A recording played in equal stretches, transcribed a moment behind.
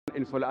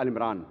in Surah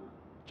Al-Imran,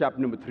 chapter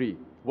number 3,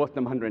 verse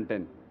number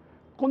 110.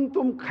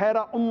 Kuntum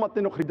khaira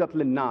ummatin ukhrijat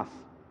lin-nas.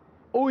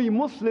 O ye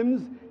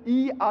Muslims,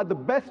 ye are the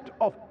best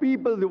of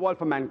people evolved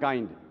for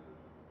mankind.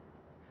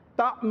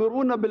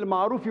 Ta'muruna bil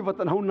ma'rufi wa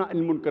tanhauna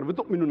 'anil munkar wa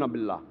tu'minuna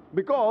billah.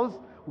 Because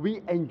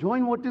we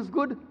enjoin what is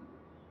good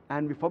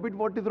and we forbid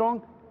what is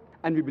wrong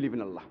and we believe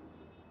in Allah.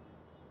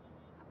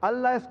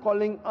 Allah is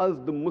calling us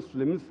the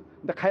Muslims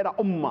the khaira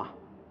ummah,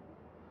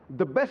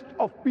 the best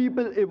of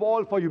people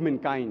evolved for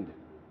humankind.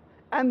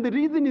 And the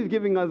reason he's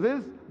giving us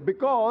is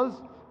because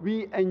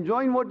we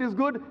enjoin what is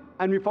good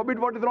and we forbid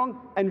what is wrong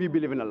and we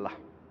believe in Allah.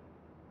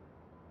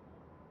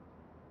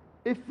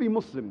 If we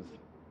Muslims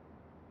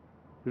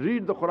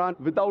read the Quran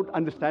without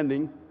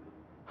understanding,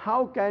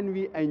 how can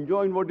we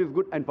enjoin what is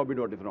good and forbid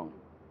what is wrong?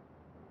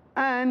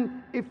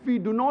 And if we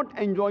do not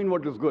enjoin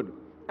what is good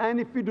and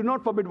if we do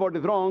not forbid what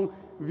is wrong,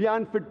 we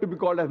aren't fit to be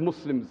called as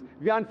Muslims.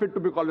 We aren't fit to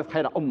be called as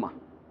khaira ummah.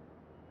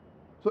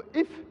 So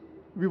if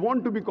we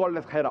want to be called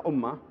as khaira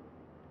ummah,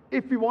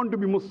 if we want to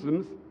be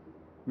Muslims,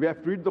 we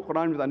have to read the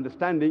Quran with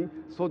understanding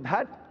so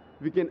that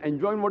we can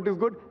enjoin what is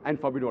good and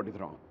forbid what is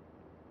wrong.